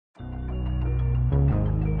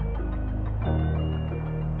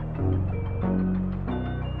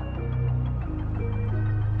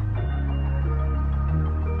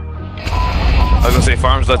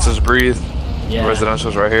farms lets us breathe. Yeah.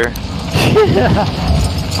 Residential's right here.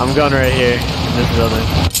 I'm going right here in this building.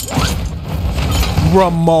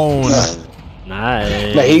 Ramon. Nice.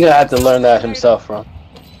 Nah, he gonna have to learn that himself, bro.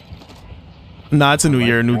 Nah, it's a new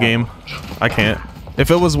year, new game. I can't. If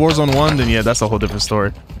it was Warzone 1, then yeah, that's a whole different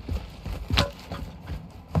story.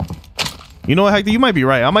 You know what, Hector? You might be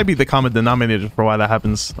right. I might be the common denominator for why that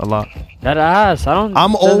happens a lot. That ass. I don't.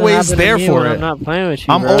 I'm always there for it. I'm not playing with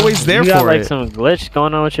you. I'm bro. always there you got, for like it. some glitch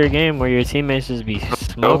going on with your game where your teammates just be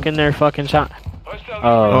smoking their fucking shot.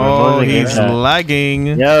 Oh, he's lagging.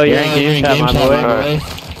 Yo, you're in game chat, my boy.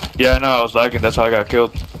 Yeah, no, I was lagging. That's how I got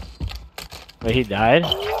killed. Wait, he died?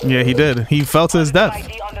 Yeah, he did. He fell to his death.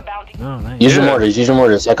 Oh, nice. Use your mortars. Use your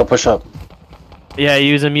mortars. I can push up. Yeah,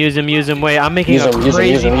 use him. Wait, I'm making a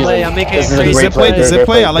crazy play. I'm making a crazy zip play. The zip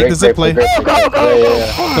play. I like the zip play. Go.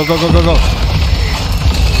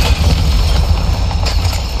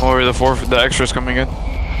 Or the extras coming in.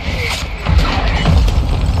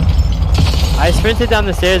 I sprinted down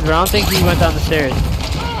the stairs, but I don't think he went down the stairs.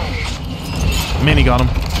 Manny got him.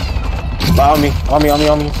 On me. Oh,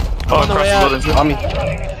 On the way out. On me.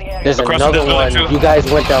 There's Across another the one. too. You guys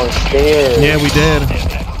went downstairs. Yeah, we did.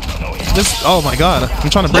 This. Oh my god. I'm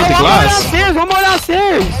trying to break the One glass. more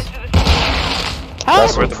downstairs. How?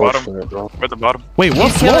 That's We're at the bottom. unfortunate, bro. We're at the bottom. Wait,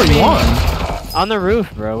 what He's floor are killing you me. on? On the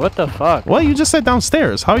roof, bro. What the fuck? What? You just said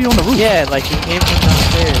downstairs. How are you on the roof? Yeah, like he came from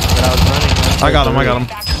downstairs, but I was running. I got him.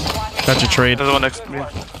 Got your trade. There's one next to me.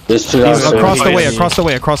 There's two He's downstairs.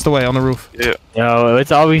 across the way on the roof. Yeah. Yo,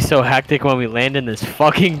 it's always so hectic when we land in this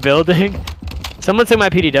fucking building. Someone took my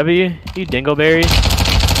PDW. You dingleberry.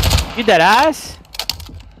 You dead ass?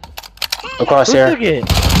 Across Who here. took it?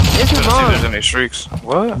 It's Let's your see if there's mom. any shrieks.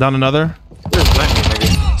 What? Down another. Where's Lenny,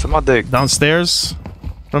 nigga? It's in my dick. Downstairs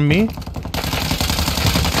from me.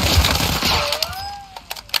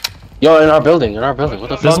 Yo, in our building. What the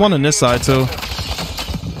fuck? There's one on this side too.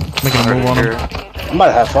 Making a move on him. I'm about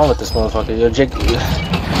to have fun with this motherfucker. Yo, Jake.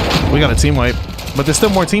 We got a team wipe, but there's still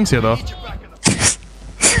more teams here though.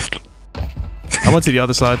 I went to the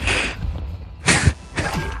other side.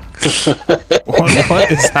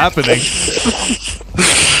 What is happening?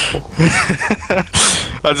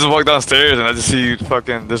 I just walked downstairs and I just see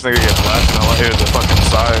fucking this nigga get blasted. All I hear is a fucking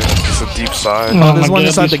sigh. It's a deep sigh. Oh, there's one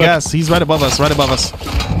inside the gas. He's right above us.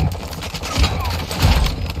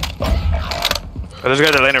 Oh, there's a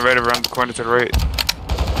guy that landed right around the corner to the right.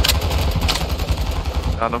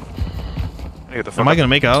 Found him. Get the fuck Am I up. gonna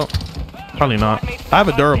make out? Probably not. I have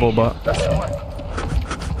a durable, but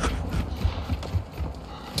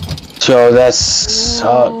Yo, that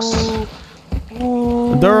sucks.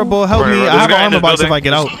 durable, help Right, me. right. I have There's a an guy in armor this box if building. I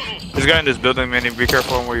get out. There's a guy in this building, man. Be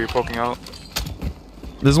careful where you're poking out.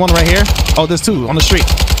 There's one right here. Oh, there's two on the street.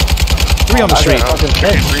 Three on the street.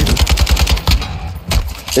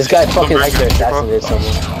 This guy fucking like to assassinate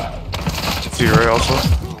someone. It's you, right, also?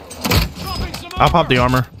 I'll pop the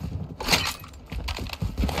armor.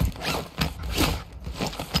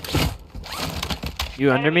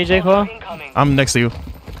 You under me, J. Cole? I'm next to you.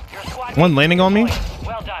 One landing on me.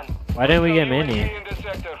 Why didn't we get Manny?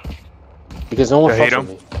 Because no one I hate fucks with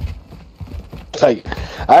me. Like,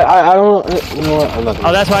 I don't. You know what? I'm not gonna.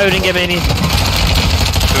 Oh, that's why we didn't get Manny.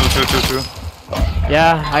 Two.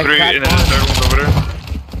 Yeah, I Three, cracked and then the third one's over there.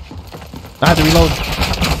 I had to reload.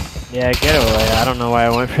 Yeah, get away. I don't know why I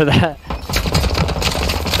went for that.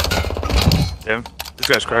 Damn, this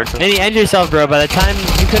guy's cracked. Manny, end yourself, bro. By the time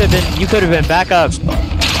you could have been back up.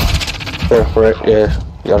 There, right, yeah,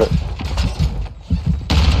 got it.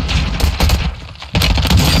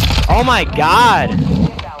 Oh my god!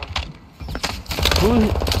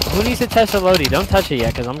 Who needs to test the loadie? Don't touch it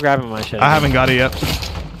yet, cause I'm grabbing my shit. I haven't got it yet.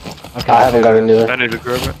 Okay. I haven't got it either. I need to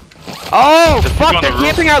grab it. Oh Just fuck! on the They're roof.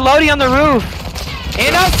 camping our loadie on the roof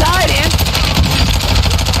and outside. And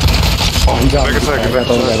Back inside, get back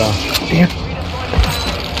inside.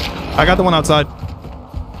 I got the one outside.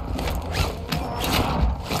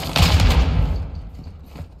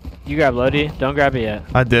 you grab loadie. Don't grab it yet.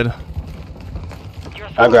 I did.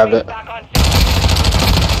 I grabbed it.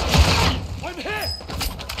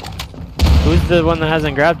 Who's the one that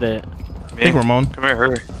hasn't grabbed it? I think Ramon. Come here,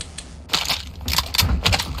 hurry.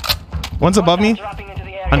 One's above me.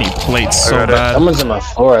 I need plates so got it. bad. Someone's on my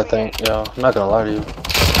floor, I think. Yo, I'm not gonna lie to you.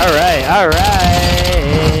 All right.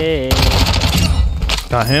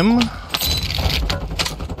 Got him.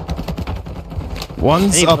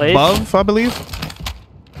 One's Any plates? above, I believe.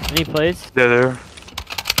 Any plates? Yeah, there.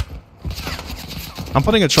 I'm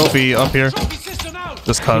putting a trophy up here.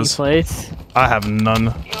 Just Any cause. plates? I have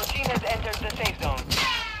none.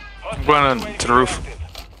 I'm going to the roof.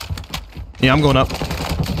 Yeah, I'm going up.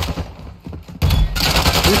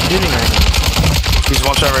 shooting right now? He's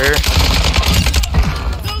one shot right here.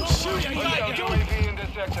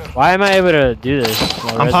 Why am I able to do this?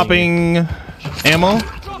 I'm popping ammo.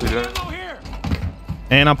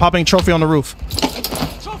 And I'm popping trophy on the roof.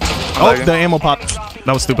 Oh, the ammo popped.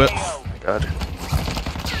 That was stupid. Oh my god.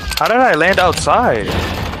 How did I land outside?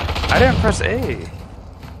 I didn't press A.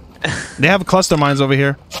 They have cluster mines over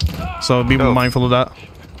here. So be mindful of that.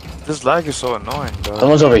 This lag is so annoying, bro.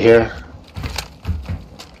 Someone's over here.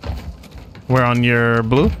 We're on your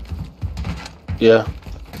blue. Yeah.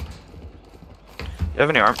 You have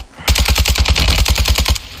any arm?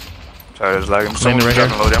 Sorry, it's lagging. Landing right here.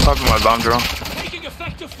 I'm popping my bomb drone.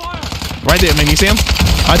 Right there, man. You see him?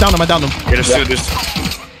 I downed him. Yeah, there's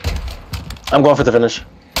two. I'm going for the finish.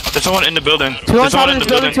 There's someone in the building. Two on top of this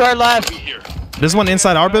building to our left. There's one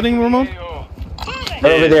inside our building, Ramon. Right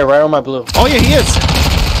over there, right on my blue. Oh yeah, he is.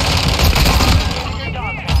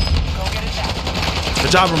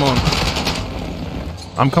 Good job, Ramon.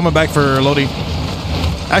 I'm coming back for Lodi.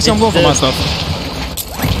 Actually, I'm going for my stuff.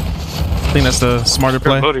 I think that's the smarter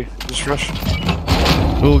play. Lodi, just rush.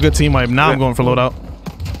 Ooh, good team wipe. Now I'm going for loadout.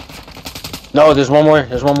 No, there's one more.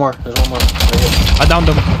 There's one more. There's one more. Right here. I downed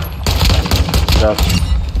him. Yeah.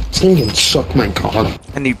 Thing can suck my god.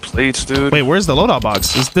 I need plates, dude. Wait, where's the loadout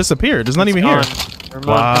box? It's disappeared. It's not even here.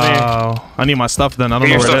 Wow. I need my stuff then. I don't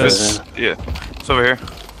know where it is. Yeah, it's over here.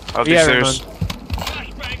 Out these stairs.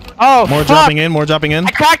 Oh, More fuck. dropping in. More dropping in.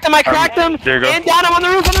 I cracked him. There you go. And down him on the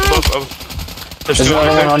roof. There's There's two another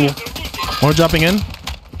one over on there. you. More dropping in.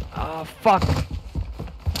 Oh, fuck.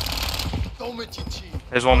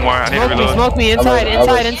 There's one more. I need to reload. Smoke me. Inside.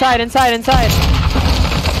 Inside.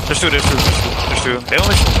 There's two. They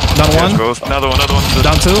only. Down one. Another one.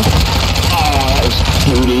 Down two.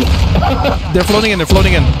 They're floating in.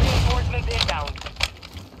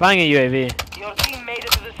 Flying a UAV.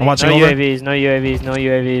 I'm watching No over. UAVs. No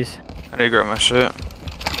UAVs. I need to grab my shit.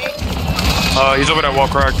 He's over that wall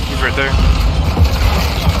crack. He's right there.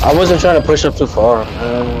 I wasn't trying to push up too far.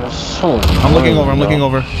 I'm looking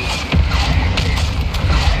over.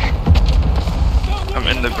 I'm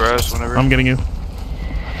in the grass whenever. I'm getting you.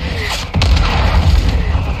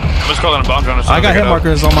 I'm just calling a bomb drone. I got hit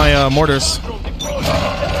markers on my mortars.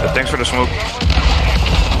 Thanks for the smoke.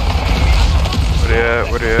 Where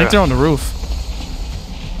I they think at? they're on the roof.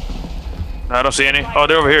 No, I don't see any. Oh,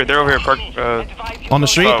 they're over here. Park. On the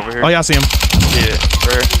street? Oh, over here. Oh yeah, I see him. Yeah,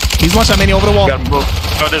 right here. He's one shot mini over the wall. Got them both.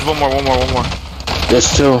 Oh, there's one more.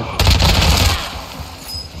 There's two.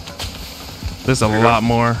 There's a lot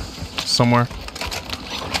more somewhere.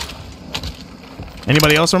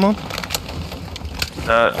 Anybody else, Ramon?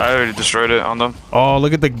 I already destroyed it on them. Oh,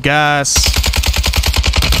 look at the gas.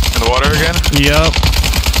 In the water again? Yep.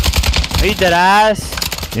 Are you dead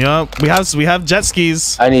ass? Yep. We have jet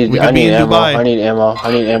skis. I need we could be in ammo. Dubai. I need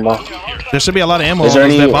ammo. There should be a lot of ammo Is on there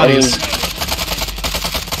those dead any- bodies.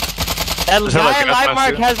 That Is that like guy an live FMS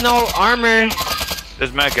mark too? has no armor.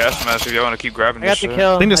 There's mad gas mask if y'all want to keep grabbing I got this the shit.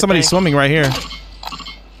 kill. I think there's somebody swimming right here.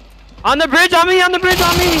 On the bridge on me. Dead.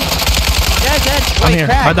 I'm Wait, here.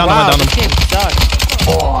 crack. I downed him, Wow, I downed this game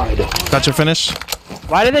sucks. Got your finish?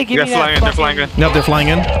 Why did they give They're me that flying in. They're fucking... flying in. Yep, they're flying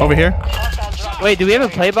in. Over here. Wait, do we have a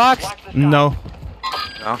play box? No.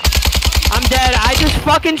 No. I'm dead. I just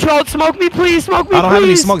fucking trolled. Smoke me, please. I don't have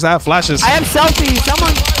any smokes. I have flashes. I have selfies.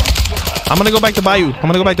 Someone... I'm gonna go back to Bayou.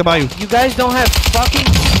 You guys don't have fucking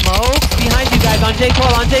smokes? Behind you guys. On J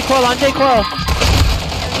Coil.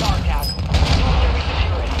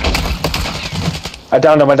 I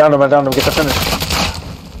downed him. Get the finish.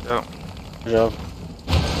 Yo. Good job.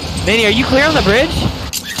 Manny, are you clear on the bridge?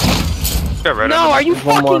 Got right No, under are you There's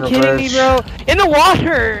one more on fucking the kidding me, bridge. bro? In the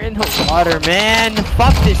water, man.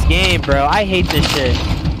 Fuck this game, bro. I hate this shit.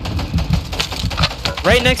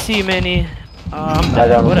 Right next to you, Manny. I'm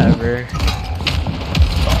done. Whatever.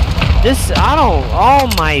 Oh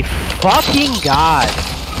my fucking god.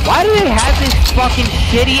 Why do they have this fucking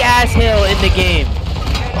shitty ass hill in the game?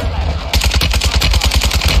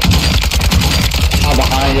 I'm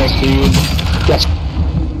behind us, dude. Yes.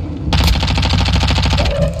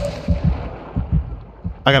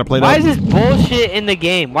 I gotta play that. Why is this bullshit in the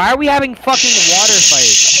game? Why are we having fucking water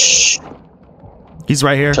fights? He's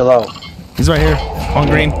right here. Chill out. He's right here. On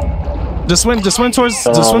green. Just swim towards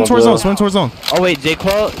zone. Oh wait, J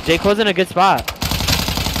Cole's in a good spot.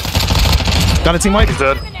 Got a team wipe. He's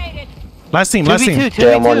dead. Last team. 2v2,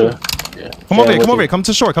 Yeah, I'm on you. 2v2. Yeah. Come over here. Come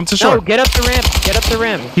to shore. No, get up the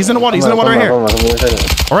ramp. He's in the water. Right here.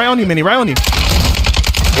 Right on you, Minnie. Right on you.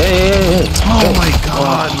 Yeah. Oh my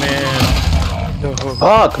god, man.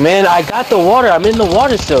 Fuck, man. I got the water. I'm in the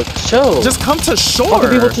water still. Chill. Just come to Fucking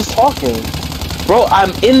people shore. just talking. Bro, I'm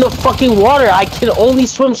in the fucking water. I can only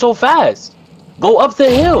swim so fast. Go up the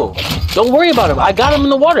hill. Don't worry about him. I got him in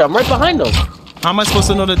the water. I'm right behind him. How am I supposed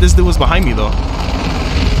to know that this dude was behind me, though?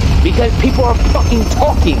 Because people are fucking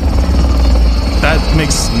talking. That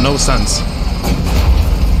makes no sense.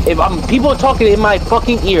 If people are talking in my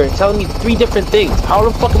fucking ear and telling me 3 different things, how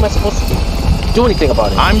the fuck am I supposed to do anything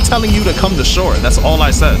about it? I'm telling you to come to shore. That's all I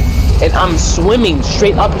said. And I'm swimming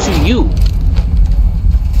straight up to you.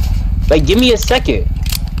 Like, give me a second.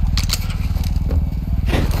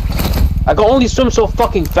 I can only swim so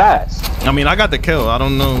fucking fast. I mean, I got the kill. I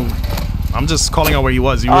don't know. I'm just calling out where he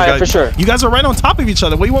was. You Alright, for sure. You guys are right on top of each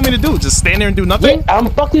other. What do you want me to do? Just stand there and do nothing? Yeah, I'm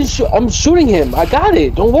fucking I'm shooting him. I got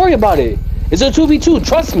it. Don't worry about it. It's a 2v2.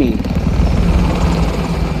 Trust me.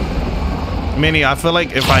 Manny, I feel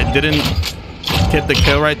like if I didn't get the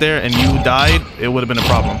kill right there and you died, it would have been a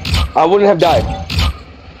problem. I wouldn't have died.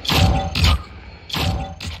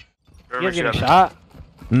 You guys get a shot?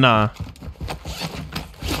 Nah.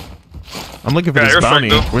 I'm looking for Yeah, this you're bounty.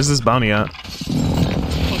 fucked, though. Where's this bounty at?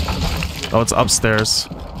 Oh, it's upstairs.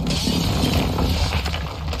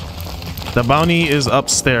 The bounty is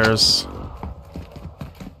upstairs.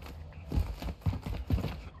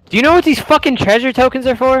 Do you know what these fucking treasure tokens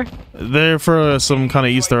are for? They're for some kind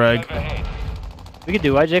of Easter egg. We could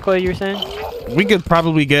do what, Jake? What you were saying? We could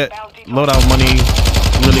probably get loadout money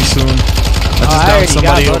really soon. I just I downed already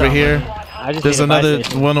somebody got over loadout here. money. I just There's need a buy another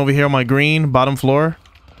station. one over here on my green bottom floor,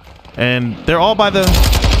 and they're all by the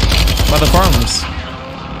farms.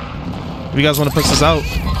 If you guys want to push this out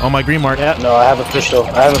on my green mark. Yep. No, I have a pistol.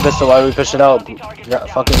 I have a pistol. Why do we push it out? Yeah,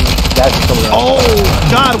 fucking guys are coming out. Oh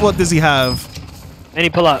God, what does he have? Any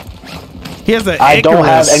pull up. He has the I don't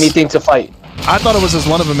have Icarus. anything to fight. I thought it was just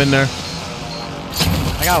one of them in there.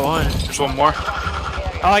 I got one. There's one more.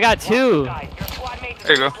 Oh, I got 2.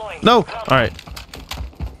 There you go. No. All right.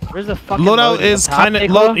 Where's the fucking Loadout load? is The top, kind of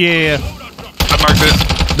Jake low. Lo? Yeah. I marked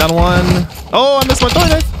it. Down one. Oh, I missed my throwing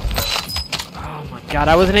knife. Oh my god,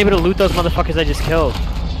 I wasn't able to loot those motherfuckers I just killed.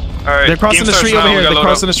 Alright. They're crossing the street over here. They're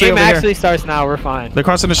crossing the street Game over here. actually starts now, we're fine. They're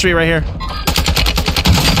crossing the street right here.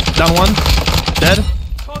 Down one. Dead.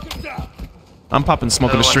 I'm popping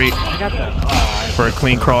smoke in the street I got that. for a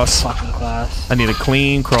clean cross. Fucking class. I need a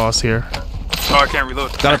clean cross here. Oh, I can't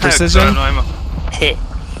reload. Got a precision? I have no ammo.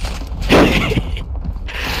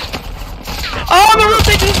 Oh, the roof,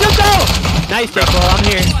 they just jumped out! Nice, Jake, well, I'm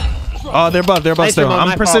here. Oh, they're above. They're above Nice, still. Ramon, I'm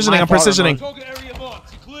my fault, precisioning. my I'm fault, precisioning.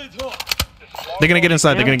 They're gonna get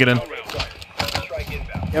inside. They're gonna get in. Yo,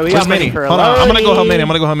 we Where's got money Manny? for a Hold on. I'm gonna go help Manny. loadie. I'm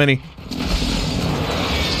gonna go help Manny.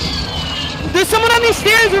 There's someone on these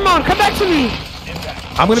stairs, Ramon. Come back to me.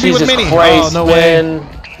 I'm gonna be with Jesus Manny. Christ, Oh no way. man.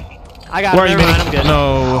 I got Where are it. you, Never Manny? mind, I'm good.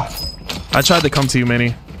 No. I tried to come to you,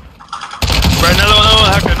 Manny. Right, another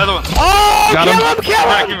one, Hacker, another one. Oh, Got kill him. him, kill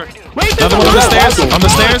Right, him. give me. Wait, Another one on the stairs. On the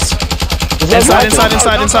stairs. Inside, inside,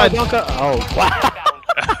 inside, Don't inside. go, don't go. Oh, wow.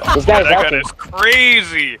 This guy's That guy hacking. is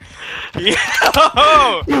crazy. Yo!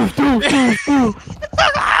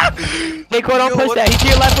 Jake, don't push that. He's to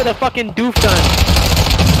your left with a fucking doof gun.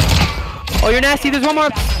 Oh, you're nasty. There's one more.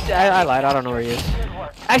 I lied. I don't know where he is.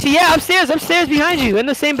 Actually, yeah, upstairs behind you, in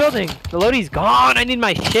the same building. The Lodi's gone. I need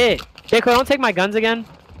my shit. Jake, don't take my guns again.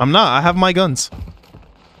 I'm not. I have my guns. All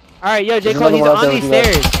right, yo, Jake, There's he's another one out on there these with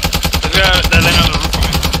you stairs. That thing on the roof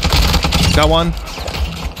of me. Got one.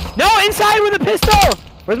 No, inside with a pistol.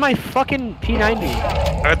 Where's my fucking P90?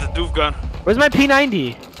 I got the doof gun. Where's my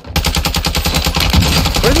P90?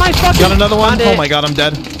 Where's my fucking? Got another one. Found Oh it. my God, I'm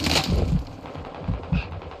dead.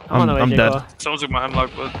 I'm on the way, I'm Jake. dead. Someone took my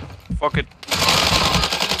hemlock, but fuck it.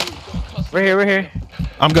 We're here. We're here.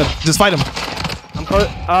 I'm good. Just fight him. I'm close.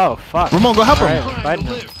 Oh fuck. Ramon, go help him. Alright, we're fighting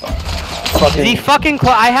him. Is Fucking, he fucking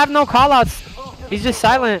I have no callouts. He's just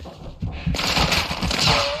silent.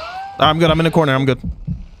 I'm good. I'm in the corner. I'm good.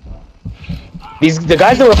 the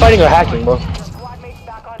guys that were fighting are hacking, bro.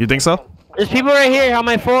 You think so? There's people right here on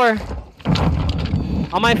my 4.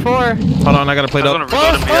 On my 4. Hold on. I gotta plate I was up. gonna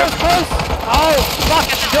reload Close, him, close, yeah. close. Oh fuck!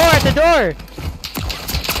 At the door.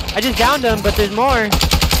 I just downed him, but there's more.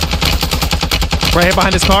 Right here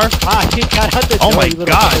behind his car. Ah, he got out the door. Oh my you little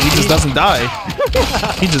God. fucking He just beast. doesn't die.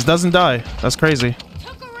 He just doesn't die. That's crazy.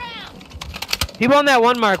 People on that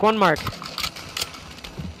one mark.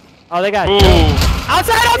 Oh, they got Ooh.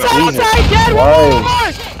 outside, Jesus dead. One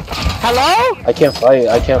more. Hello? I can't fight.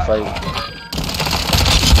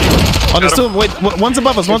 Oh, there's two. Wait, one's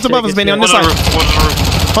above us. One's above us, Manny, on this One on the side. roof, one on the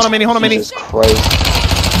roof. Hold on, Manny. Hold on, Manny. Jesus Christ.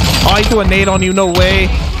 Oh, he threw a nade on you. No way.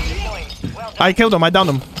 I killed him. I downed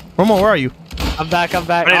him. Ramon, where are you? I'm back. I need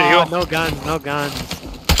to Oh, heal. no guns.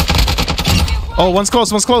 Oh, one's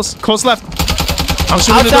close. Close left. I'm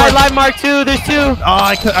shooting the Outside, door. live mark 2. There's 2. Oh,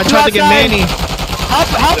 I tried to get outside. Manny.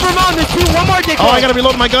 Help Ramon, there's two, one more dick. Oh, I gotta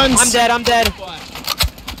reload my guns. I'm dead, I'm dead.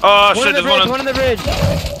 Oh One shit, on the there's bridge, one one on the bridge.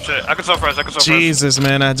 Shit, I can self-res, I can self-res. Jesus,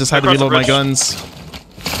 man, I just had to Across the reload my bridge. guns.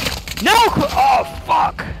 No! Oh,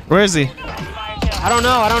 fuck. Where is he? I don't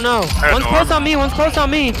know, I don't know. have One's no close armor. on me, one's close on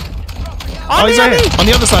me. Oh, he's right here. On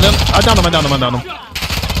the other side. I downed him, I downed him, I downed him.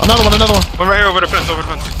 Another one, another one. One right here over the fence,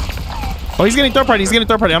 Oh, he's getting third party, he's getting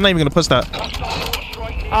third party. I'm not even gonna push that.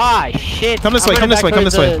 Ah, shit. Come this way, I'm come this way, running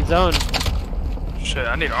come back this towards way. the Zone. Shit,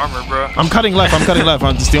 I need armor, bro. I'm cutting left, I'm cutting left.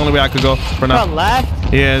 It's the only way I could go for Front now.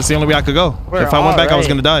 left? Yeah, it's the only way I could go. We're If I went back, I was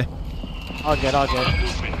gonna die. All good, all good.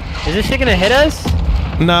 Is this shit gonna hit us?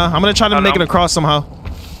 Nah, I'm gonna try to make it across somehow.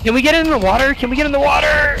 Can we get in the water? Can we get in the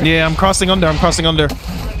water? Yeah, I'm crossing under, I'm crossing under.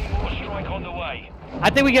 I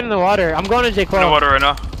think we get in the water. I'm going to J. In the Cole. water right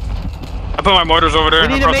now. I put my mortars over there. We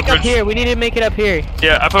need to across make the up bridge. here. We need to make it up here.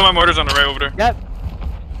 Yeah, I put my mortars on the right over there. Yep.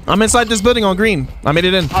 I'm inside this building on green. I made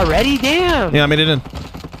it in. Already? Damn. Yeah, I made it in.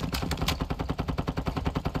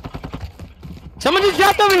 Someone just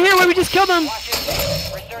dropped over here where we just killed him.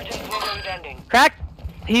 Resurgence window is ending. Cracked.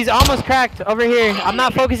 He's almost cracked over here. I'm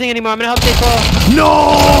not focusing anymore. I'm gonna help J. Cole.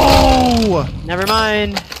 No! Never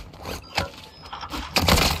mind.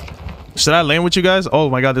 Should I land with you guys? Oh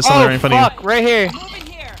my god, there's someone right in front of you. Fuck. Right here.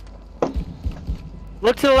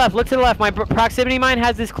 Look to the left. Look to the left. My proximity mine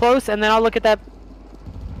has this close, and then I'll look at that.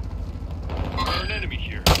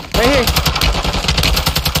 Right here.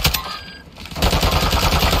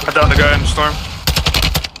 I downed the guy in the storm.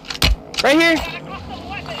 Right here.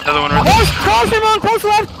 Another one right there. Close, Ramon. Close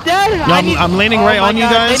left. Dead. No, I need- I'm landing Oh right my on you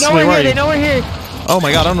God. guys. They know Wait, we're where here. are They you? know we're here. Oh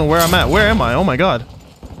my god, I don't know where I'm at. Where am I? Oh my god.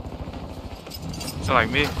 It's not like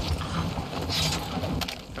me.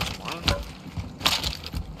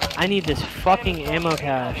 I need this fucking ammo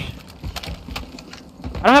cache.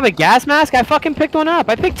 I don't have a gas mask. I fucking picked one up.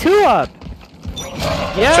 I picked two up.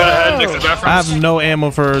 Yeah. Should have had next to the bathrooms. I have no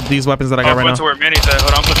ammo for these weapons that I got right went to now. where Manny's at.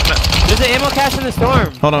 Hold on, I'm pushing that. There's an ammo cache in the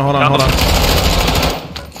storm. Hold on, hold on, hold on.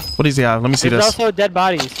 What does he have? Let me see There's this. also dead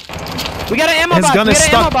bodies. We got an ammo His box. gun We is got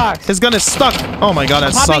an ammo stuck. box. His gun is stuck. Oh my god, that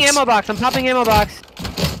I'm popping sucks. ammo box. I'm popping ammo box.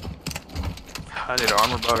 I need an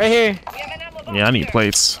armor box. Right here. Yeah, I need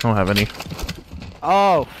plates. I don't have any.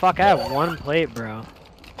 Oh fuck! I have one plate, bro.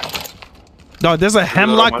 No, there's a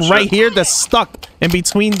hemlock my right shit. here that's stuck in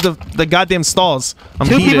between the goddamn stalls. I'm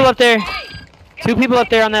Two heated. people up there. Two people up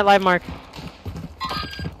there on that live mark.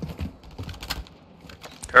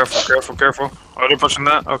 Careful, careful, careful. Oh, they're pushing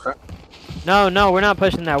that? Okay. No, no, we're not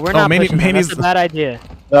pushing that. We're Oh, not Manny- pushing that. Manny's That's a bad idea.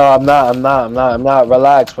 No, I'm not.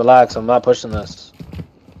 Relax. I'm not pushing this.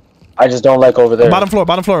 I just don't like over there.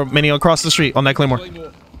 Bottom floor, Manny, across the street on that claymore.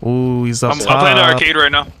 Ooh, he's up I'm playing the top. arcade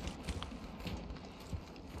right now.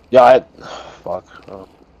 Yeah, fuck. Oh.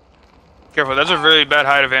 Careful, that's a really bad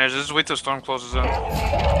height advantage. Just wait till storm closes in.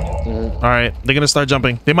 All right, they're gonna start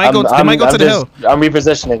jumping. They might go. They I'm might go to the hill. I'm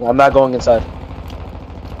repositioning. I'm not going inside.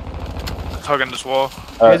 Hugging this wall.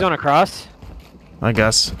 You guys want to cross? I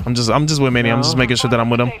guess. I'm just with Manny. I'm just making sure that I'm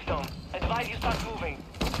with him. Safe zone. Advise you start moving.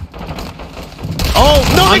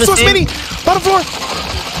 Oh no! On Next the one's same- Manny. Bottom floor.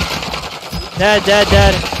 Dead, dead,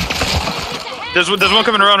 dead. There's one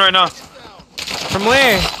coming around right now. From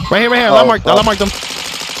where? Right here, right here. Oh, I marked fuck. them.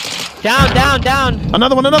 Down, down, down.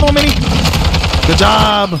 Another one, Manny. Good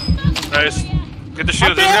job. Nice. Get the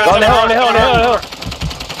shield. Up there. On the hill.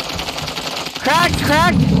 Cracked,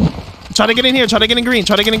 cracked. Try to get in here. Try to get in green.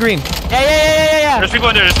 Yeah. There's people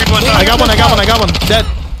in there. There's people inside. I got one. Dead.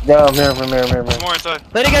 Yeah, I'm here. There's more inside.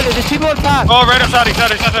 Play together. There's people up top. Oh, right outside. He's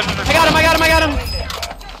outside. I got him.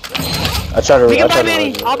 I try to. We can I buy try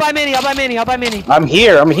Manny. to. I'll buy Manny. I'm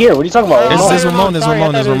here. What are you talking about? Oh, There's Ramon. Ramon. There's Sorry, I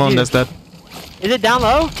Ramon. thought There's it was Ramon. you. That's dead. Is it down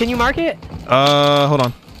low? Can you mark it? Hold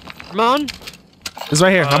on. Ramon? It's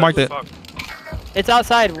right here. I marked it. Fuck. It's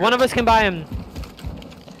outside. One of us can buy him.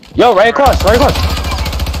 Yo, right across. Right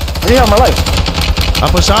here on my life. I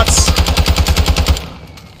put shots.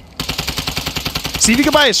 See if you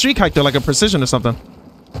can buy a streak hike though, like a precision or something.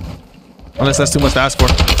 Unless that's too much to ask for.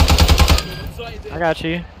 I got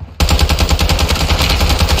you.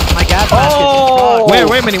 My gas mask Oh! is fucked.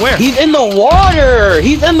 Where, Manny? Where? He's in the water.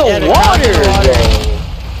 Yeah, they're water. in the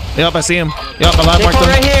water. Yep, I see him. Yep, I live They marked go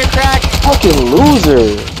right him. here, crack. Fucking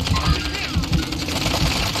loser.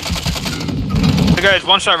 Hey guys,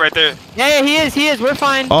 one shot right there. Yeah, he is. We're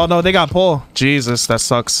fine. Oh no, they got pull. Jesus, that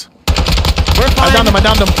sucks. We're fine. I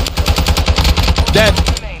downed him. Dead.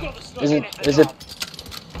 Is it?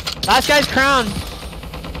 Last guy's crown.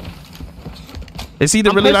 Is he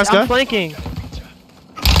the really last I'm guy? flanking.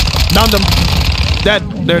 Downed him. Dead.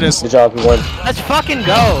 There it is. Good job, we won. Let's fucking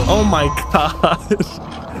go. Oh my gosh.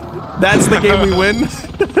 That's the game we win.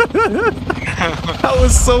 That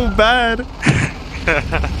was so bad.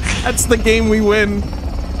 That's the game we win.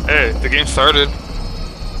 Hey, the game started.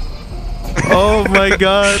 Oh my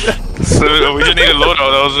god. So we just needed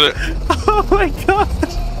loadout, that was it. Oh my god.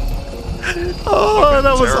 Oh,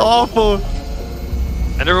 that was terrible. awful.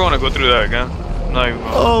 I never want to go through that again. I'm not even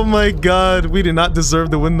gonna. Oh my god. We did not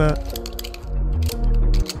deserve to win that.